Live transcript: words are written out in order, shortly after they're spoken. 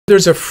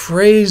There's a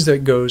phrase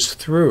that goes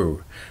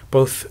through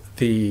both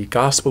the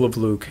Gospel of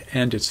Luke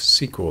and its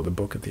sequel, the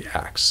book of the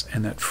Acts,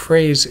 and that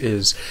phrase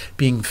is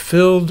being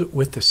filled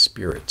with the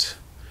Spirit,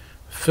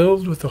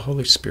 filled with the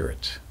Holy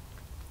Spirit.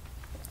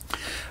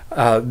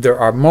 There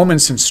are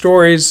moments and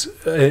stories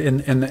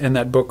in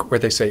that book where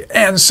they say,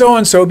 and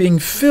so being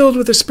filled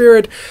with the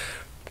Spirit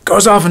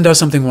goes off and does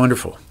something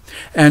wonderful.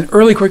 And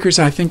early Quakers,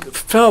 I think,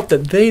 felt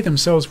that they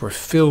themselves were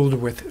filled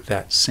with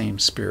that same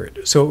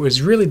Spirit. So it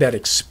was really that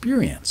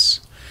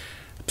experience.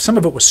 Some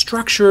of it was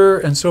structure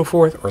and so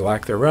forth, or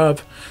lack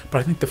thereof, but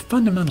I think the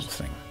fundamental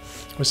thing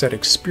was that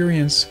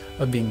experience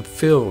of being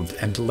filled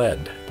and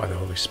led by the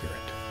Holy Spirit.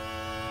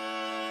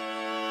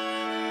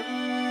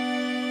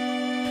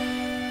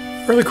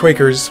 Early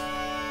Quakers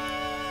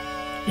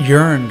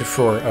yearned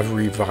for a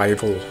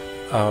revival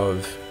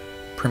of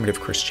primitive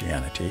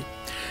Christianity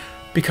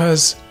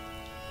because,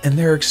 in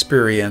their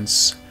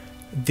experience,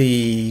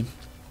 the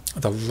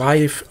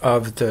life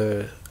of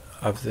the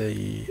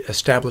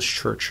established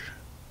church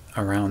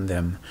around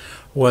them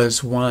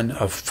was one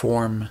of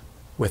form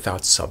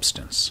without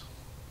substance.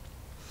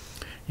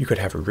 You could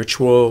have a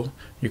ritual,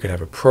 you could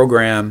have a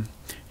program,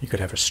 you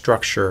could have a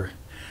structure,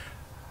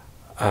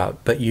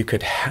 but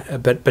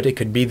it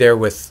could be there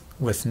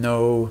with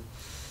no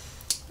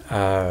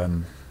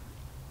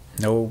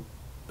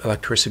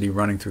electricity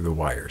running through the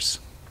wires.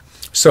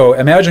 So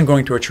imagine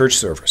going to a church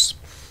service.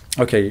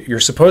 Okay, you're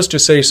supposed to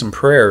say some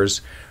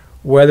prayers,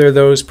 whether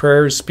those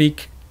prayers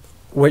speak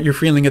what you're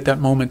feeling at that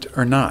moment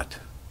or not.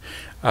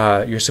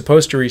 You're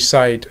supposed to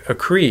recite a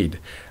creed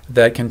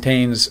that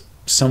contains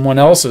someone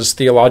else's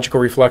theological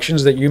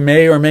reflections that you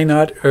may or may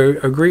not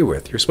agree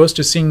with. You're supposed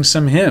to sing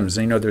some hymns.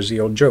 And, there's the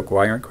old joke,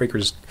 why aren't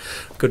Quakers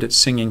good at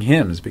singing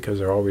hymns? Because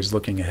they're always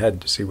looking ahead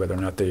to see whether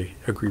or not they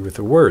agree with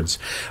the words.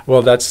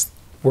 Well, that's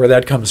where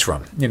that comes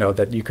from,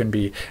 that you can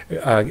be,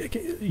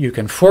 you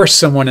can force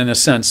someone, in a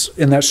sense,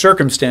 in that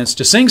circumstance,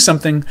 to sing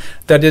something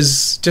that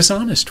is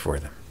dishonest for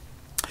them.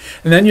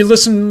 And then you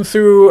listen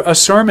through a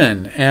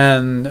sermon,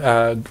 and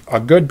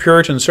a good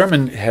Puritan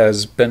sermon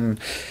has been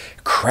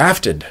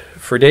crafted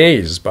for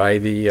days by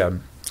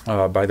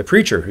the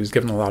preacher who's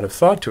given a lot of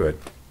thought to it.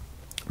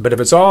 But if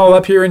it's all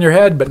up here in your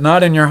head but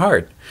not in your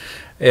heart,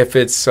 if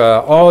it's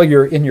all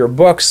in your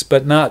books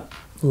but not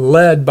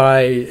led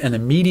by an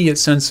immediate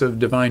sense of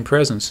divine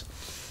presence,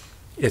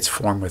 it's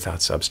form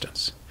without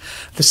substance.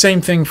 The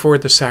same thing for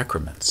the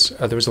sacraments.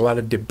 There was a lot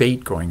of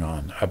debate going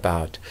on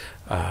about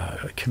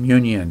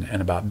communion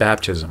and about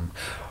baptism,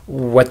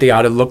 what they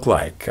ought to look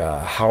like,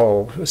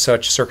 how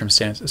such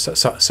circumstances,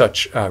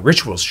 such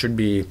rituals should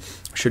be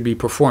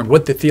performed,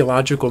 what the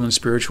theological and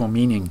spiritual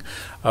meaning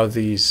of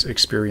these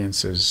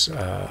experiences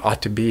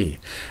ought to be.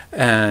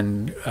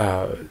 And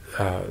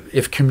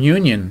if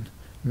communion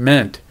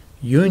meant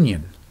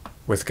union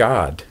with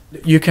God,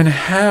 you can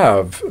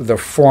have the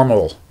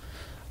formal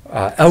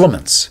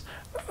elements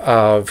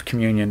of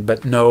communion,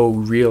 but no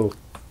real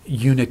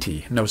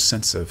unity, no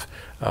sense of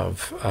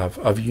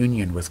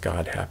union with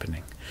God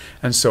happening.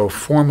 And so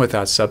form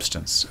without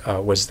substance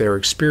was their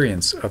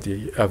experience of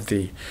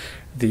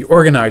the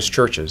organized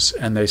churches.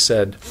 And they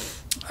said,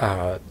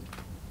 we're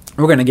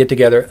going to get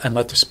together and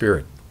let the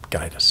Spirit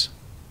guide us.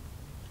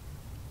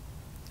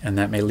 And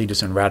that may lead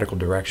us in radical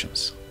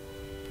directions,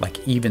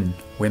 like even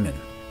women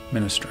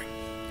ministering,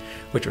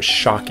 which was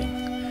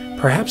shocking.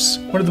 Perhaps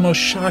one of the most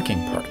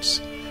shocking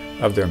parts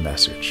of their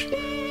message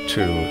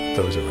to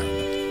those around them.